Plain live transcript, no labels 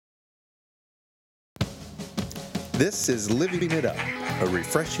This is Living It Up, a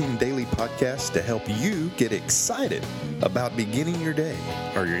refreshing daily podcast to help you get excited about beginning your day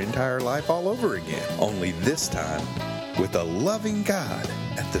or your entire life all over again. Only this time with a loving God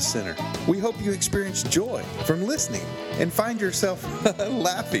at the center. We hope you experience joy from listening and find yourself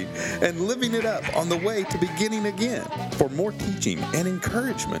laughing and living it up on the way to beginning again. For more teaching and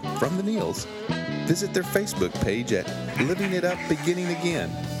encouragement from the Neils, visit their Facebook page at Living It Up Beginning Again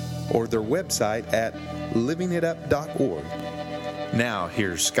or their website at livingitup.org. Now,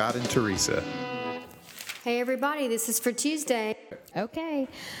 here's Scott and Teresa. Hey, everybody, this is for Tuesday. Okay.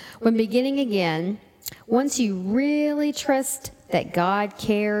 When beginning again, once you really trust that God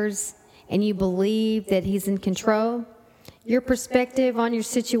cares and you believe that He's in control, your perspective on your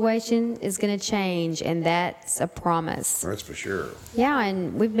situation is going to change, and that's a promise. That's for sure. Yeah,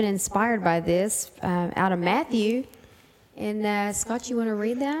 and we've been inspired by this out of Matthew. And Scott, you want to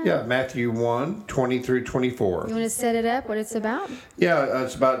read that? Yeah, Matthew 1, 20 through 24. You want to set it up, what it's about? Yeah,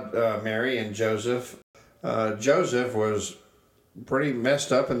 it's about Mary and Joseph. Joseph was pretty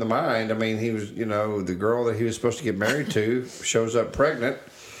messed up in the mind. I mean, he was, the girl that he was supposed to get married to shows up pregnant.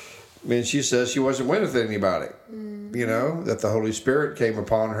 I mean, she says she wasn't with anybody. That the Holy Spirit came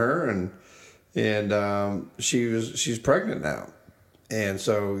upon her, and she's pregnant now. And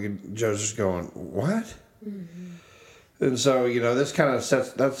so Joseph's going, what? Mm-hmm. And so, this kind of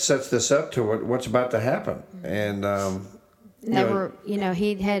sets this up to what's about to happen. And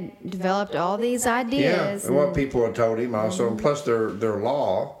he had developed all these ideas. Yeah, and what people had told him also, and plus their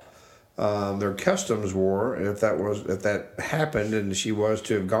law, their customs were, if that happened and she was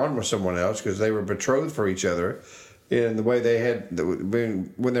to have gone with someone else, because they were betrothed for each other, and the way they had,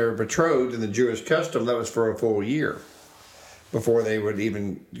 when they were betrothed in the Jewish custom, that was for a full year before they would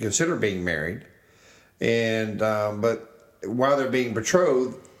even consider being married. And but while they're being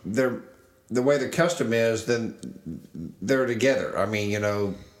betrothed, the way the custom is, then they're together. I mean,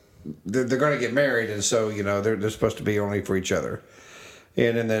 they're going to get married, and so they're supposed to be only for each other.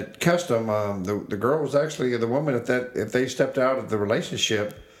 And in that custom, the girl was actually the woman. If they stepped out of the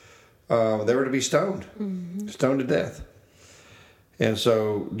relationship, they were to be stoned, stoned to death. And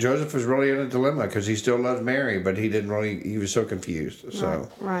so Joseph was really in a dilemma because he still loved Mary, but he was so confused. So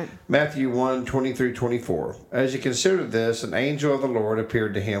Right. Matthew 1, 20 through 24. As he considered this, an angel of the Lord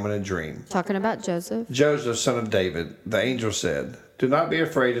appeared to him in a dream. Talking about Joseph. Joseph, son of David, the angel said, "Do not be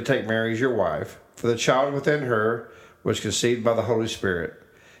afraid to take Mary as your wife, for the child within her was conceived by the Holy Spirit,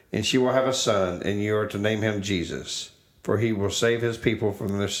 and she will have a son, and you are to name him Jesus, for he will save his people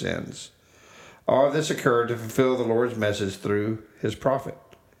from their sins." All of this occurred to fulfill the Lord's message through his prophet.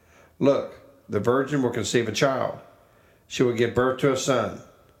 "Look, the virgin will conceive a child. She will give birth to a son,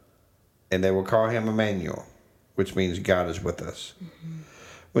 and they will call him Emmanuel," which means God is with us.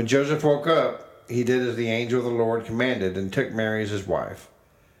 When Joseph woke up, he did as the angel of the Lord commanded and took Mary as his wife.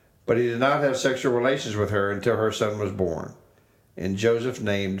 But he did not have sexual relations with her until her son was born, and Joseph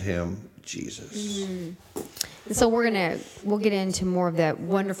named him Jesus. So we'll get into more of that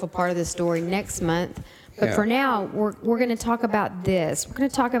wonderful part of the story next month. But for now, we're going to talk about this. We're going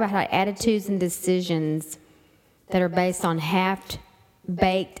to talk about how attitudes and decisions that are based on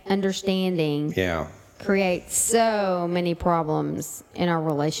half-baked understanding create so many problems in our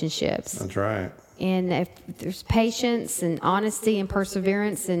relationships. That's right. And if there's patience and honesty and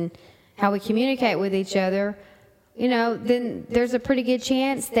perseverance and how we communicate with each other, then there's a pretty good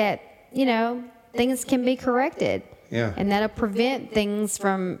chance that, things can be corrected. Yeah. And that'll prevent things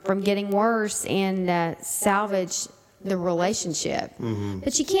from getting worse and salvage the relationship.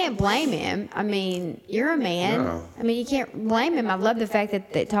 But you can't blame him. I mean, you're a man. No. I mean, you can't blame him. I love the fact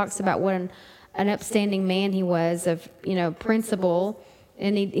that it talks about what an upstanding man he was of, principle.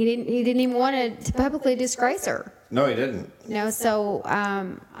 And he didn't even want to publicly disgrace her. No, he didn't. So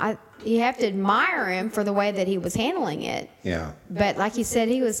you have to admire him for the way that he was handling it. Yeah. But like you said,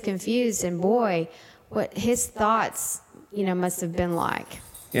 he was confused, and boy, what his thoughts, must have been like.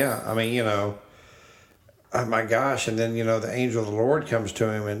 Yeah, I mean, oh my gosh, and then, the angel of the Lord comes to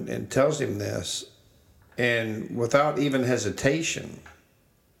him and tells him this, and without even hesitation,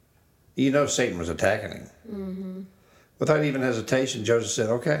 Satan was attacking him. Without even hesitation, Joseph said,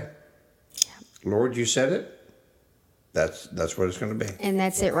 "Okay, Lord, you said it. That's what it's going to be." And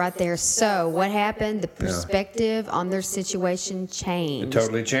that's it right there. So what happened? The perspective on their situation changed. It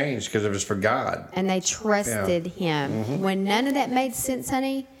totally changed because it was for God. And they trusted him. When none of that made sense,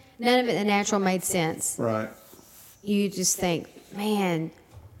 honey, none of it in the natural made sense. Right. You just think, man,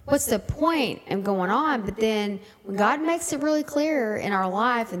 what's the point of going on? But then when God makes it really clear in our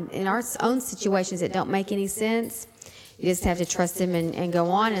life and in our own situations that don't make any sense, you just have to trust him and go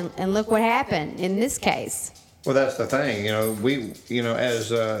on. And look what happened in this case. Well, that's the thing.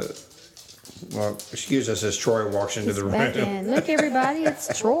 As well, excuse us as Troy walks into the Back room. in. Look, everybody,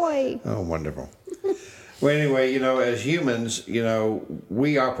 it's Troy. Oh, wonderful. Well, anyway, as humans,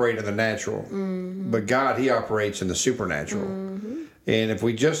 we operate in the natural, but God, He operates in the supernatural. And if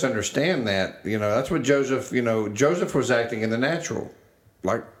we just understand that, that's what Joseph, Joseph was acting in the natural,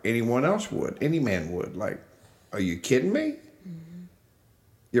 like anyone else would, any man would. Like, are you kidding me?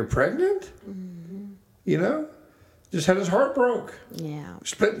 You're pregnant? Just had his heart broke. Yeah.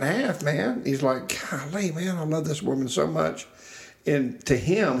 Split in half, man. He's like, golly, man, I love this woman so much. And to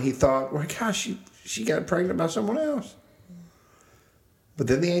him, he thought, well, gosh, she got pregnant by someone else. But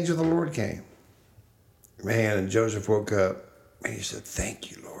then the angel of the Lord came. Man, and Joseph woke up and he said,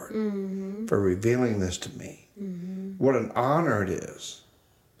 thank you, Lord, for revealing this to me. What an honor it is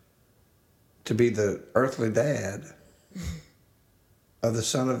to be the earthly dad of the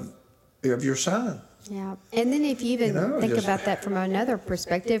son of your son. Yeah. And then if you even think about that from another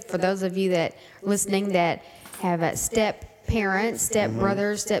perspective, for those of you that listening that have a step parents, step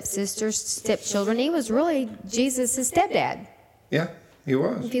brothers, step sisters, step children, he was really Jesus' stepdad. Yeah, he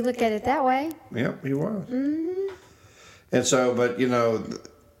was. If you look at it that way. Yep, he was. And so, but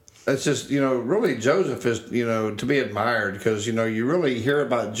it's just, really Joseph is, to be admired because, you really hear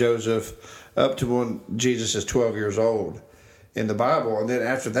about Joseph up to when Jesus is 12 years old in the Bible. And then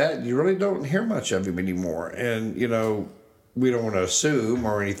after that, you really don't hear much of him anymore. And, we don't want to assume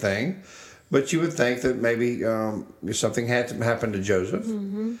or anything, but you would think that maybe something had to happen to Joseph.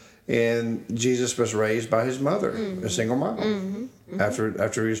 And Jesus was raised by his mother, a single mom,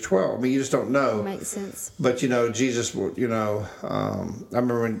 after he was 12. I mean, you just don't know. Makes sense. But, Jesus, I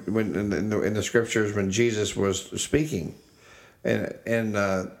remember when in the scriptures when Jesus was speaking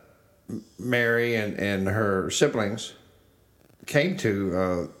and Mary and her siblings came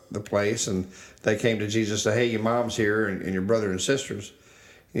to the place and they came to Jesus and said, hey, your mom's here and your brother and sisters.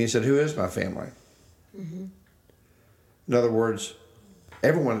 And he said, who is my family? In other words,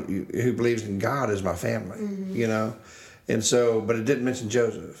 everyone who believes in God is my family, And so, but it didn't mention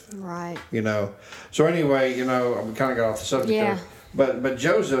Joseph. Right. So anyway, we kind of got off the subject Yeah. there. But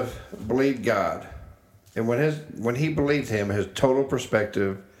Joseph believed God. And when he believed him, his total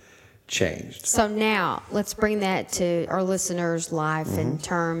perspective changed. So now let's bring that to our listeners' life and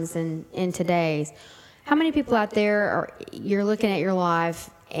terms and in today's. How many people out there you're looking at your life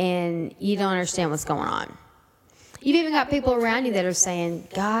and you don't understand what's going on? You've even got people around you that are saying,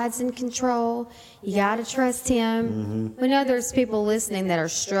 God's in control. You got to trust him. We know there's people listening that are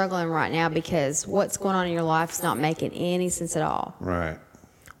struggling right now because what's going on in your life is not making any sense at all. Right.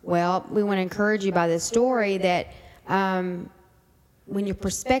 Well, we want to encourage you by this story that when your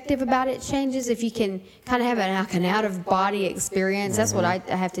perspective about it changes, if you can kind of have an out-of-body experience, that's what I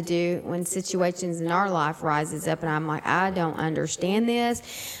have to do when situations in our life rises up and I'm like, I don't understand this.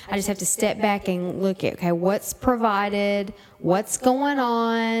 I just have to step back and look at, okay, what's provided, what's going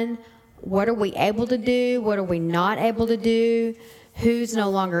on, what are we able to do, what are we not able to do, who's no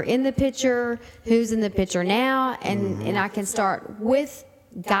longer in the picture, who's in the picture now, and I can start with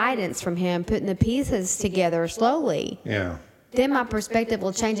guidance from him, putting the pieces together slowly. Yeah. Then my perspective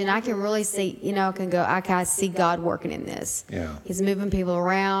will change and I can really see, I can see God working in this. Yeah. He's moving people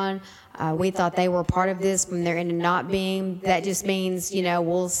around. We thought they were part of this when they're into not being. That just means,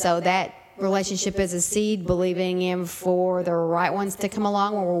 we'll sow that relationship as a seed, believing him for the right ones to come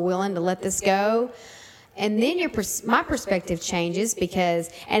along when we're willing to let this go. And then my perspective changes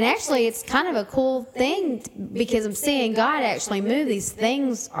and actually it's kind of a cool thing because I'm seeing God actually move. These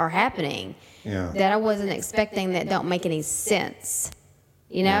things are happening that I wasn't expecting that don't make any sense,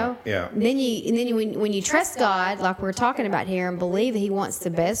 Yeah. And then when you trust God, like we're talking about here, and believe that he wants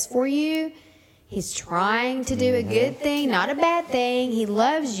the best for you, he's trying to do a good thing, not a bad thing. He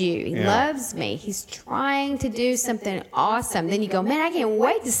loves you. He loves me. He's trying to do something awesome. Then you go, man, I can't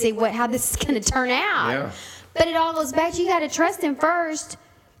wait to see how this is going to turn out. Yeah. But it all goes back to you got to trust him first.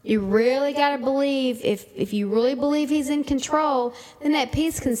 You really got to believe. If you really believe he's in control, then that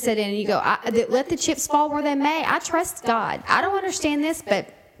peace can set in and you go, let the chips fall where they may. I trust God. I don't understand this,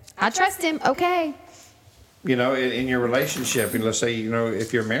 but I trust him. Okay. In your relationship, let's say,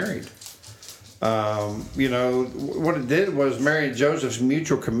 if you're married, what it did was Mary and Joseph's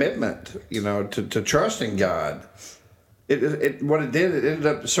mutual commitment, to trusting God. It ended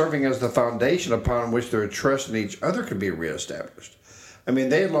up serving as the foundation upon which their trust in each other could be reestablished. I mean,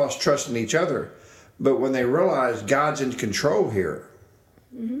 they had lost trust in each other, but when they realized God's in control here,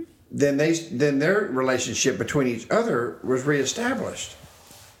 then their relationship between each other was reestablished.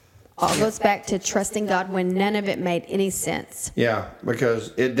 All goes back to trusting God when none of it made any sense. Yeah,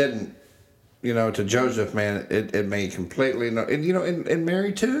 because it didn't. to Joseph, man, it made completely no, and and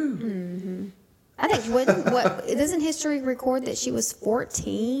Mary too. Mm-hmm. I think doesn't history record that she was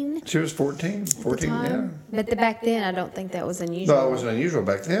 14? She was 14, yeah. But back then, I don't think that was unusual. No, it wasn't unusual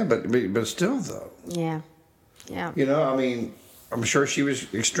back then, but still though. Yeah. I mean, I'm sure she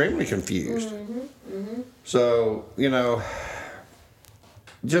was extremely confused. So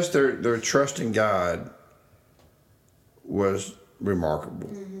just their trust in God was remarkable.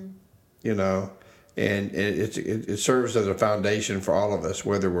 And it serves as a foundation for all of us,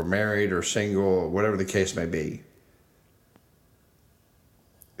 whether we're married or single, whatever the case may be.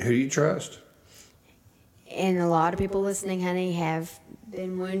 Who do you trust? And a lot of people listening, honey, have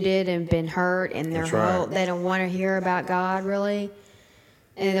been wounded and been hurt, and they don't want to hear about God, really.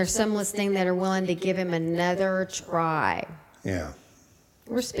 And there's some listening that are willing to give him another try. Yeah.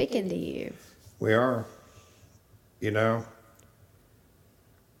 We're speaking to you. We are.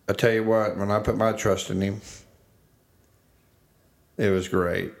 I tell you what, when I put my trust in him, it was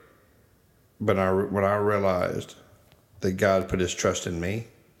great. But when I realized that God put his trust in me,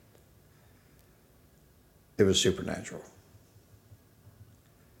 it was supernatural.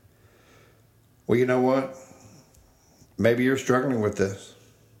 Well, you know what? Maybe you're struggling with this.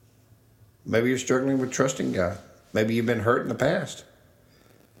 Maybe you're struggling with trusting God. Maybe you've been hurt in the past.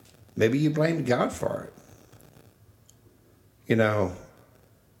 Maybe you blamed God for it.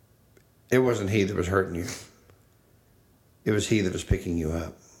 It wasn't he that was hurting you. It was he that was picking you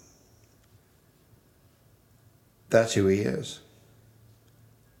up. That's who he is.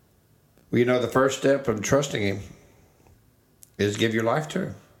 Well, the first step of trusting him is give your life to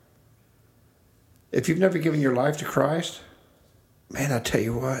him. If you've never given your life to Christ, man, I tell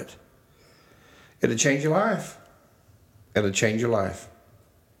you what, it'll change your life. It'll change your life.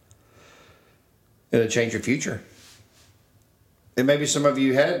 It'll change your future. And maybe some of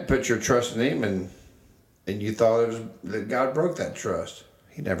you had put your trust in him and you thought that God broke that trust.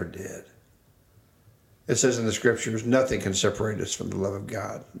 He never did. It says in the scriptures, nothing can separate us from the love of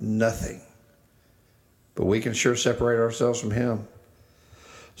God. Nothing. But we can sure separate ourselves from him.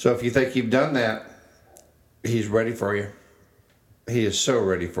 So if you think you've done that, he's ready for you. He is so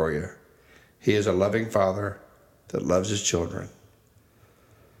ready for you. He is a loving father that loves his children.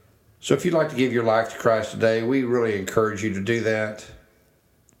 So if you'd like to give your life to Christ today, we really encourage you to do that.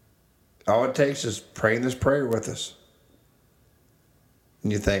 All it takes is praying this prayer with us.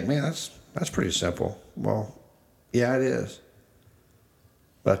 And you think, man, that's pretty simple. Well, yeah, it is.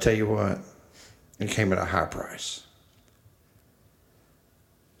 But I tell you what, it came at a high price.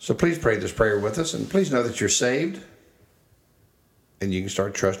 So please pray this prayer with us, and please know that you're saved and you can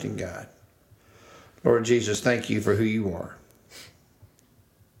start trusting God. Lord Jesus, thank you for who you are.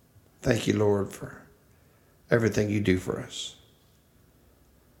 Thank you, Lord, for everything you do for us.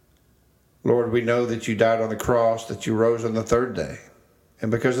 Lord, we know that you died on the cross, that you rose on the third day. And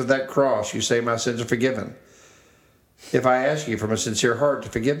because of that cross, you say my sins are forgiven. If I ask you from a sincere heart to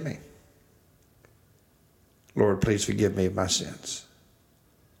forgive me, Lord, please forgive me of my sins.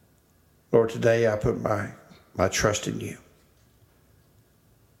 Lord, today I put my trust in you.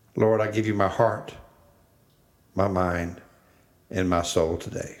 Lord, I give you my heart, my mind, and my soul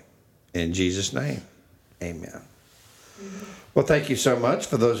today. In Jesus' name, amen. Well, thank you so much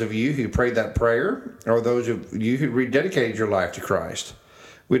for those of you who prayed that prayer, or those of you who rededicated your life to Christ.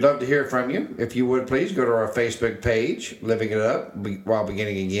 We'd love to hear from you. If you would, please go to our Facebook page, Living It Up While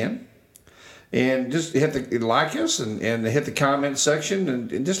Beginning Again. And just like us and hit the comment section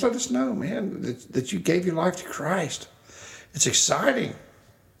and just let us know, man, that you gave your life to Christ. It's exciting.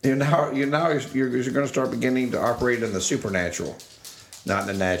 You're going to start beginning to operate in the supernatural, not in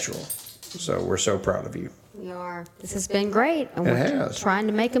the natural. So we're so proud of you. We are. This has been great. And it we're has. Trying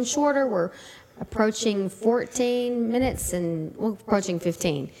to make them shorter. We're approaching 14 minutes and we're approaching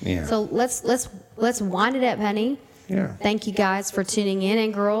 15. Yeah. So let's wind it up, honey. Yeah. Thank you guys for tuning in,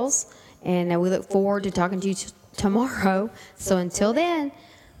 and girls. And we look forward to talking to you tomorrow. So until then,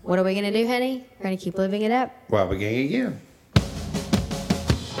 what are we going to do, honey? We're going to keep living it up. While beginning again.